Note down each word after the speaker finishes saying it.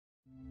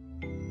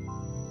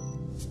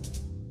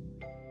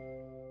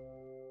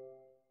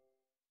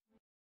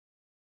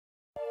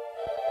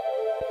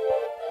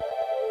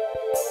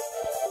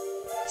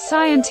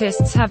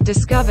Scientists have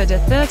discovered a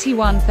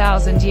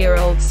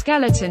 31,000-year-old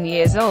skeleton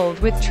years old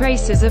with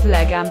traces of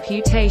leg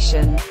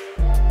amputation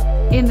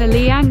in the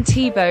Liang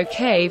Tibo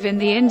cave in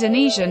the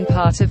Indonesian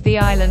part of the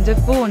island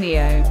of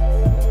Borneo.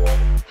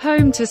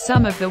 Home to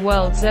some of the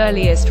world's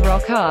earliest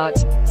rock art,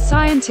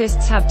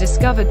 scientists have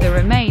discovered the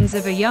remains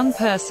of a young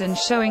person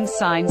showing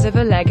signs of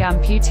a leg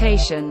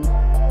amputation.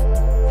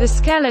 The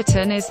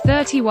skeleton is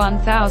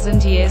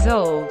 31,000 years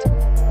old.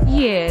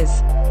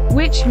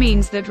 Which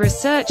means that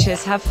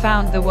researchers have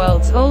found the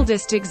world's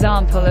oldest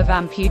example of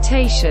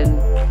amputation,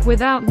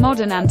 without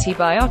modern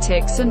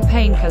antibiotics and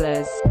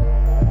painkillers.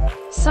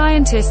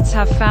 Scientists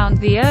have found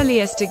the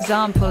earliest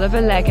example of a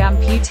leg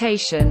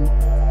amputation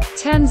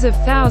tens of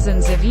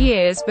thousands of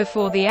years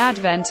before the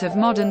advent of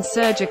modern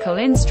surgical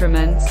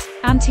instruments,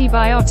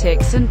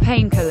 antibiotics and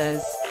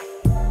painkillers.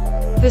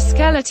 The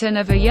skeleton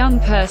of a young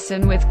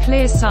person with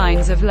clear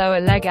signs of lower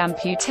leg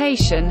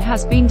amputation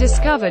has been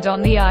discovered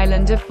on the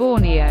island of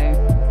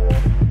Borneo.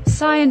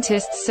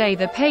 Scientists say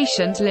the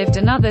patient lived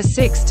another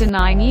 6 to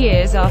 9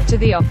 years after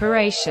the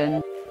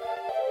operation.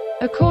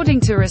 According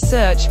to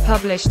research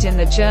published in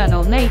the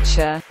journal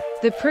Nature,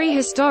 the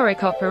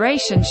prehistoric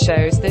operation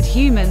shows that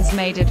humans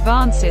made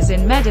advances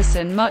in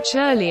medicine much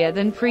earlier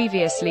than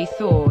previously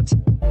thought.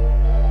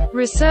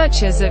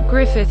 Researchers at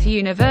Griffith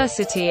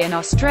University in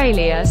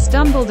Australia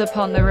stumbled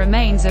upon the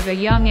remains of a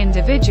young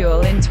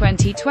individual in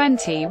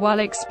 2020 while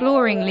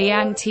exploring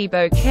Liang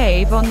Tibo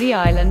cave on the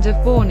island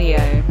of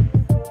Borneo,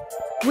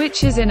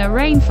 which is in a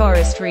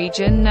rainforest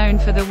region known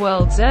for the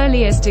world's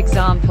earliest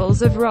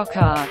examples of rock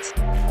art.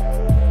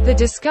 The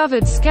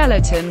discovered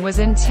skeleton was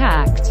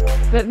intact,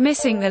 but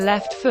missing the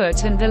left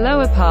foot and the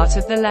lower part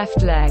of the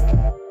left leg.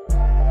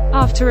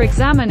 After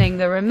examining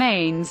the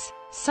remains,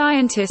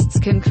 scientists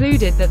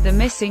concluded that the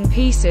missing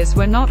pieces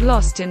were not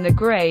lost in the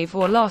grave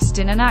or lost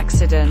in an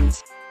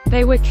accident.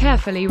 They were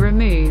carefully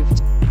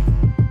removed.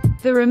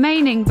 The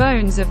remaining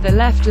bones of the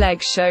left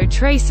leg show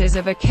traces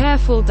of a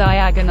careful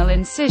diagonal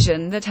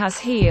incision that has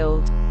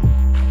healed.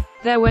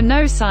 There were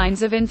no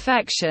signs of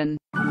infection,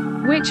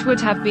 which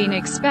would have been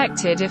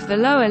expected if the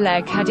lower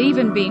leg had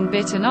even been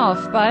bitten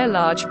off by a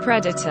large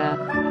predator.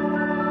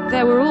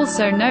 There were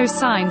also no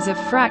signs of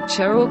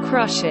fracture or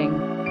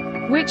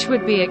crushing, which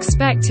would be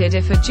expected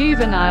if a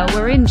juvenile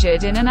were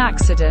injured in an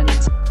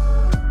accident.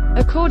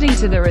 According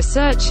to the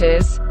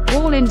researchers,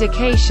 all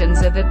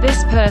indications are that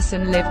this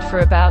person lived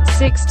for about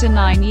 6 to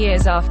 9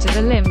 years after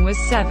the limb was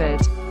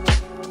severed,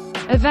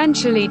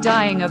 eventually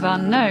dying of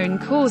unknown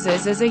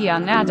causes as a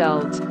young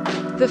adult.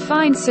 The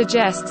find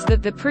suggests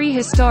that the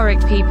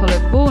prehistoric people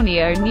of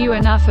Borneo knew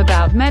enough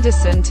about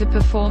medicine to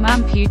perform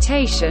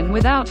amputation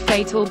without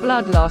fatal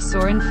blood loss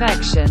or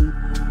infection.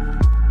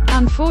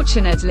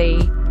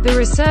 Unfortunately, the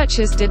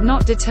researchers did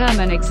not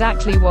determine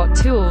exactly what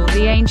tool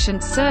the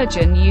ancient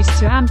surgeon used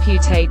to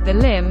amputate the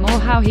limb or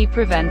how he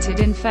prevented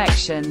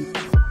infection.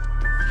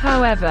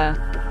 However,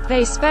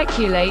 they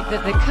speculate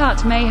that the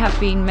cut may have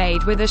been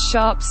made with a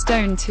sharp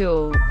stone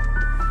tool.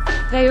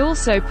 They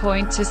also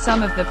point to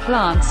some of the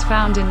plants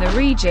found in the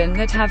region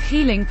that have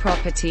healing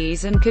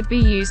properties and could be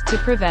used to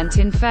prevent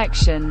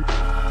infection.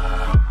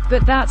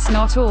 But that's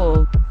not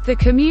all. The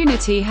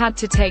community had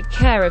to take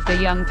care of the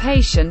young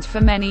patient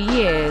for many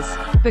years,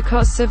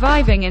 because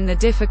surviving in the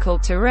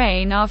difficult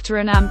terrain after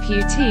an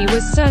amputee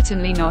was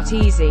certainly not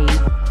easy.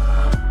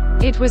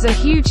 It was a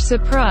huge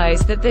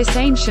surprise that this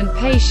ancient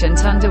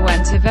patient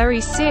underwent a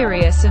very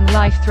serious and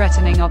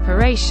life-threatening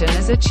operation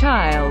as a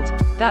child,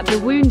 that the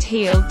wound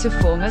healed to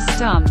form a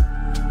stump,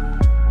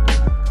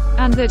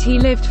 and that he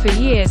lived for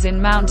years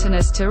in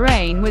mountainous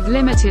terrain with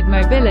limited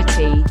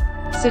mobility,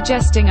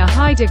 suggesting a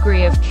high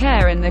degree of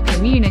care in the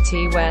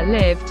community where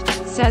lived,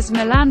 says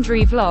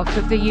Melandri Vlock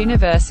of the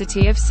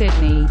University of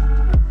Sydney.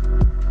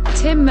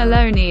 Tim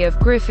Maloney of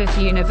Griffith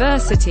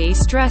University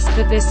stressed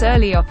that this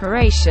early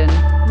operation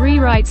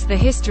rewrites the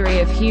history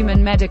of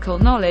human medical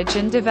knowledge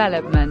and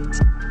development.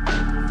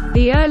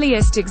 The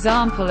earliest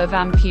example of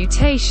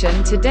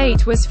amputation to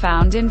date was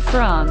found in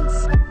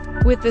France,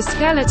 with the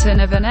skeleton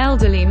of an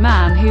elderly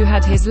man who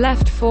had his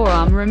left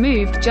forearm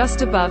removed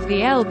just above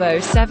the elbow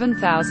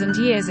 7,000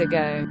 years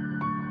ago.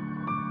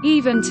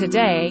 Even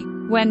today,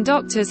 when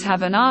doctors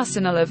have an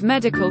arsenal of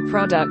medical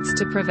products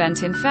to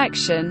prevent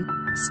infection,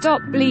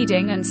 stop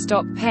bleeding and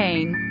stop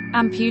pain,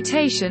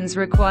 amputations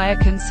require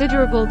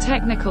considerable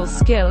technical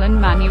skill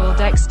and manual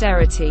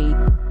dexterity.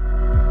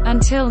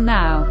 Until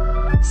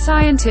now,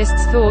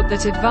 scientists thought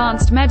that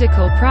advanced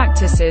medical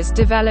practices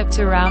developed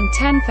around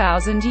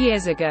 10,000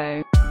 years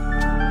ago.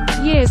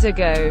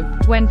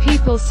 When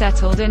people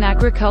settled in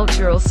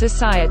agricultural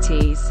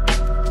societies.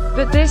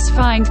 But this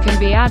find can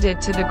be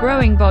added to the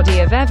growing body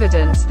of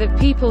evidence that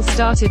people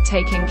started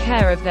taking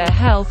care of their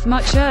health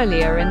much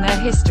earlier in their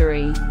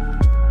history.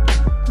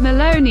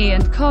 Maloney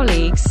and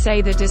colleagues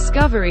say the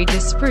discovery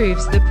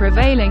disproves the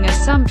prevailing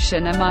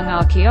assumption among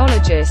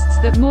archaeologists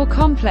that more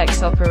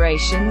complex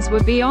operations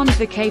were beyond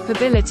the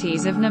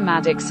capabilities of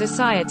nomadic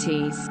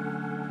societies.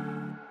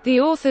 The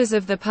authors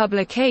of the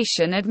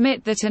publication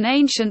admit that an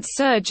ancient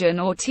surgeon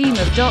or team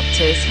of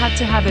doctors had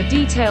to have a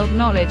detailed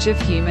knowledge of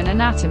human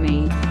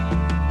anatomy,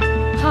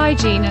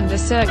 hygiene and the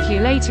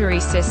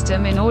circulatory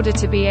system in order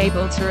to be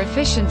able to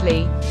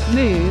efficiently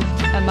move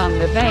among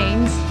the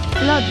veins,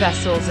 blood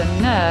vessels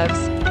and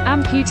nerves,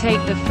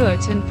 amputate the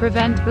foot and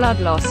prevent blood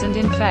loss and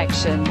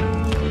infection.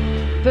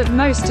 But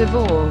most of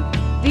all,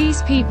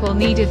 these people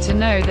needed to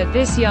know that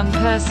this young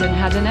person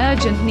had an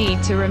urgent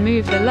need to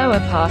remove the lower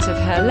part of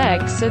her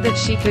leg so that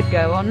she could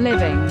go on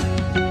living.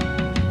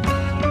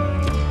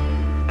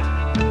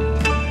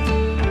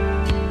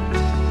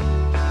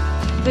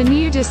 The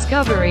new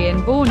discovery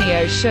in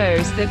Borneo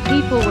shows that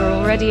people were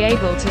already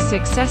able to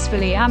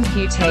successfully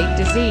amputate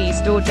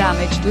diseased or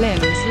damaged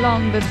limbs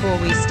long before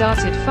we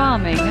started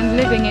farming and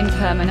living in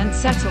permanent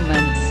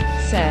settlements,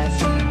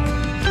 says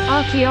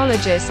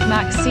archaeologist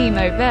Maxime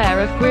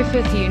Aubert of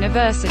Griffith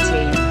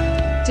University.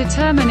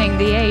 Determining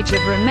the age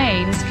of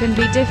remains can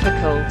be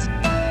difficult.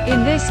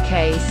 In this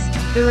case,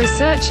 the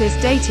researchers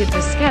dated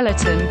the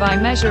skeleton by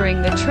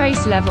measuring the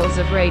trace levels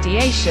of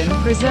radiation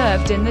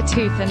preserved in the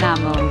tooth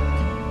enamel,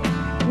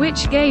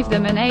 which gave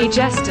them an age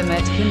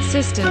estimate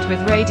consistent with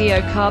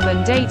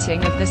radiocarbon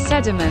dating of the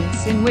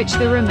sediments in which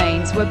the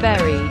remains were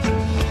buried.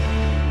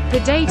 The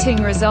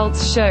dating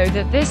results show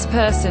that this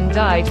person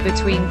died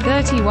between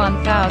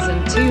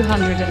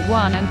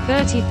 31,201 and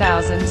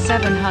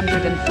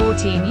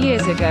 30,714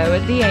 years ago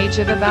at the age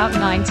of about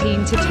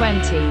 19 to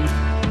 20.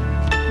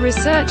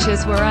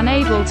 Researchers were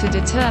unable to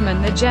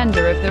determine the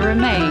gender of the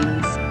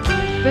remains,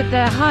 but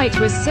their height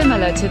was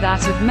similar to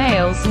that of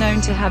males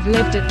known to have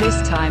lived at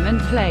this time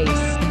and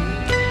place.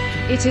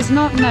 It is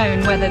not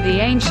known whether the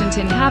ancient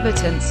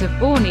inhabitants of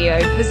Borneo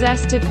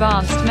possessed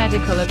advanced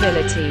medical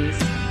abilities.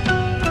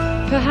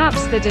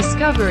 Perhaps the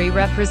discovery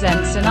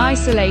represents an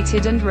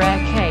isolated and rare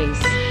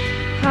case.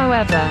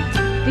 However,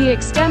 the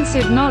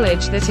extensive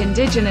knowledge that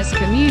indigenous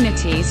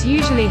communities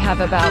usually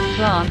have about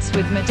plants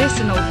with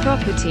medicinal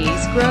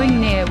properties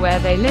growing near where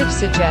they live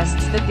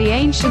suggests that the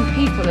ancient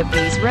people of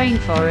these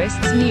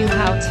rainforests knew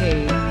how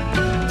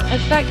to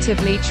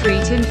effectively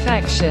treat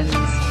infections.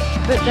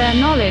 But their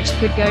knowledge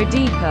could go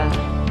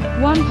deeper.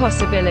 One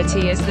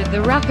possibility is that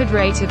the rapid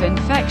rate of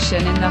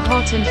infection in the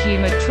hot and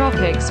humid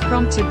tropics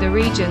prompted the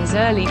region's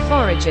early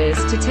foragers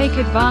to take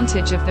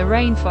advantage of the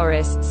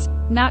rainforest's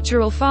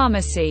natural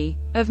pharmacy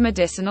of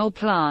medicinal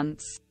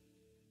plants,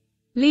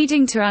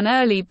 leading to an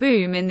early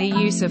boom in the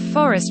use of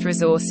forest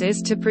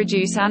resources to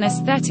produce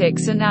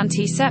anesthetics and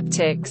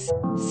antiseptics,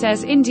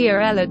 says India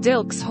Ella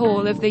Dilks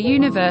Hall of the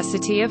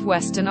University of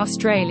Western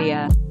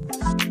Australia.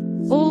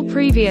 All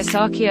previous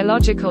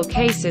archaeological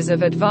cases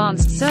of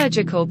advanced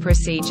surgical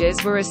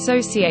procedures were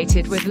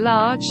associated with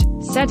large,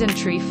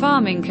 sedentary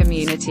farming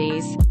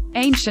communities,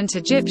 ancient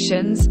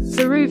Egyptians,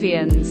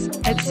 Peruvians,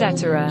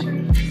 etc.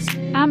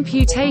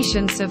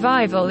 Amputation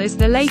survival is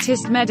the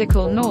latest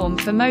medical norm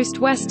for most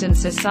Western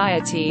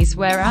societies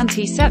where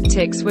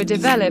antiseptics were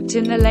developed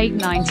in the late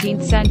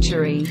 19th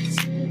century.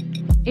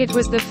 It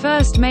was the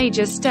first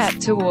major step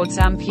towards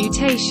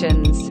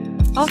amputations,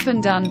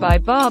 often done by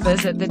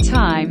barbers at the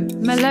time,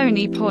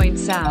 Maloney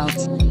points out.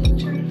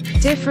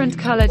 Different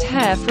colored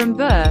hair from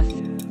birth.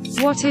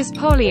 What is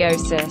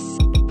poliosis?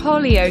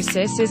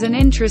 Poliosis is an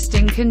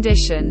interesting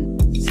condition.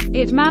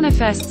 It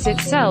manifests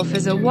itself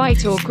as a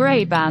white or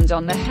gray band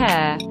on the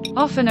hair,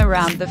 often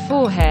around the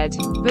forehead,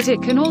 but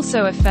it can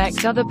also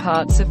affect other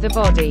parts of the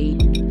body.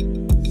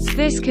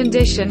 This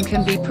condition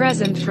can be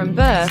present from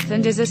birth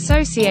and is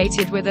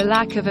associated with a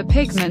lack of a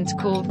pigment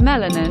called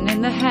melanin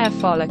in the hair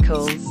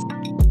follicles.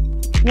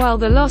 While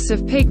the loss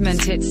of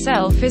pigment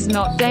itself is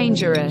not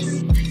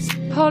dangerous,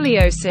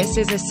 poliosis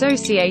is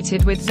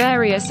associated with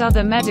various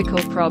other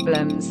medical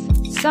problems,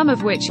 some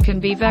of which can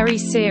be very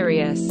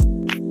serious.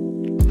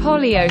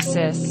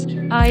 Poliosis,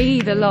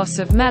 i.e. the loss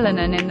of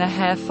melanin in the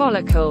hair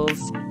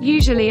follicles,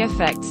 usually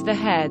affects the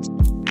head,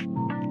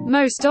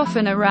 most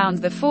often around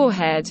the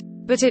forehead,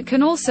 but it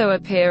can also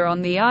appear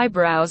on the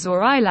eyebrows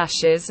or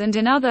eyelashes and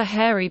in other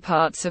hairy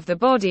parts of the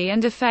body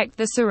and affect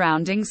the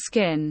surrounding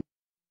skin.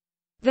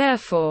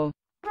 Therefore,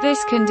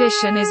 this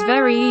condition is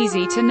very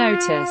easy to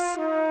notice.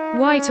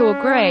 White or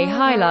gray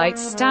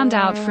highlights stand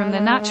out from the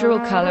natural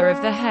color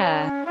of the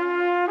hair.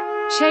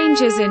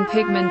 Changes in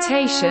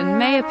pigmentation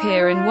may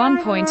appear in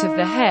one point of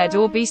the head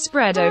or be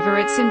spread over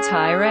its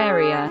entire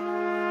area.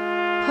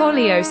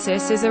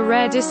 Poliosis is a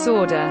rare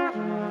disorder.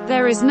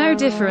 There is no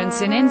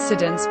difference in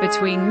incidence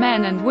between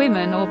men and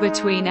women or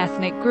between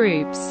ethnic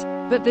groups,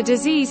 but the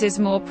disease is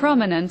more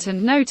prominent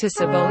and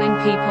noticeable in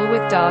people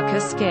with darker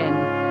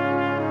skin.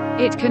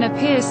 It can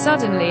appear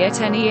suddenly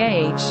at any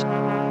age.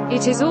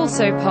 It is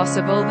also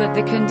possible that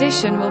the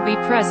condition will be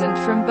present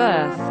from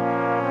birth.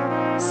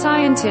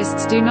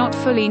 Scientists do not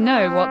fully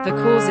know what the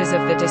causes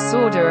of the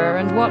disorder are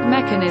and what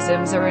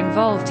mechanisms are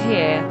involved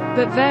here,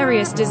 but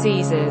various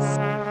diseases,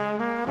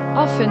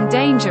 often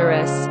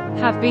dangerous,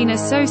 have been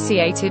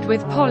associated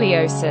with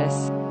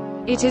poliosis.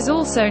 It is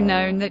also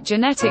known that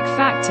genetic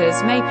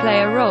factors may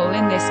play a role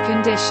in this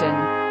condition.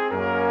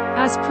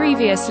 As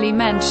previously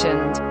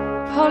mentioned,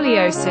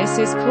 Poliosis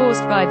is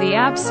caused by the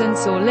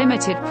absence or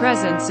limited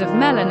presence of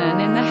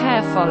melanin in the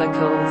hair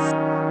follicles.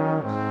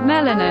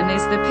 Melanin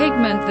is the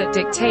pigment that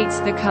dictates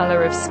the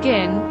color of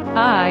skin,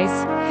 eyes,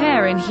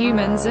 hair in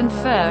humans and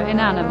fur in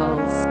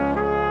animals.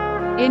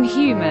 In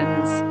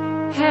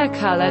humans, hair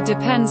color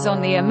depends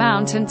on the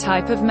amount and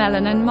type of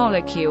melanin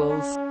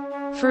molecules.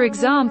 For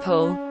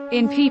example,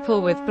 in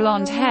people with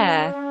blonde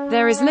hair,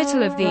 there is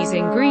little of these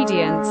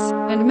ingredients,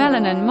 and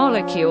melanin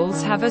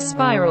molecules have a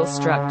spiral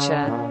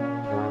structure.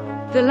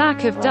 The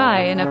lack of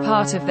dye in a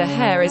part of the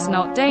hair is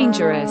not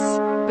dangerous,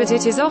 but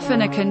it is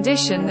often a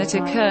condition that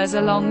occurs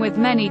along with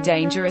many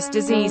dangerous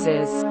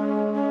diseases.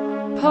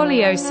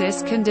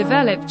 Poliosis can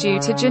develop due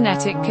to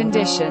genetic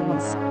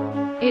conditions.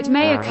 It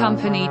may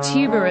accompany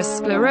tuberous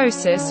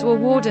sclerosis or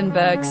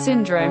Waardenburg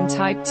syndrome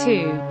type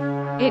 2.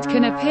 It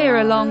can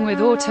appear along with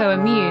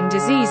autoimmune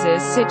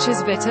diseases such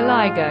as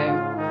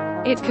vitiligo.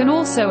 It can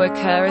also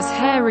occur as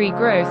hair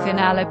regrowth in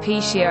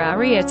alopecia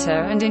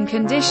areata and in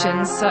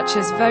conditions such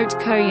as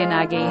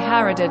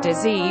Vogt-Koyanagi-Harada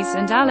disease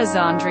and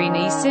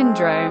Alessandrini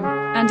syndrome,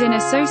 and in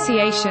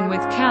association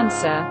with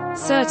cancer,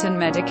 certain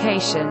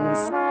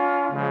medications,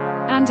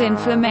 and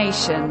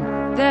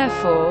inflammation.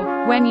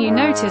 Therefore, when you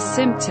notice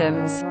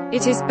symptoms,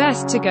 it is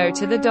best to go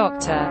to the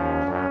doctor.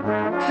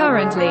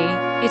 Currently,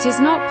 it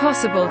is not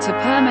possible to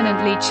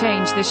permanently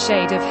change the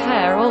shade of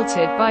hair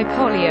altered by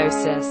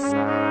poliosis.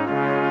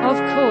 Of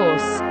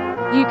course,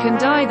 you can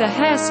dye the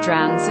hair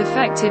strands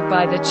affected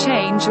by the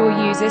change or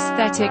use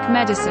aesthetic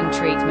medicine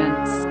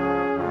treatments.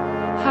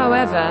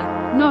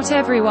 However, not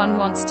everyone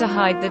wants to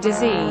hide the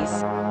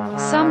disease.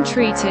 Some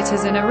treat it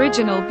as an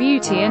original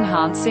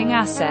beauty-enhancing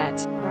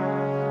asset.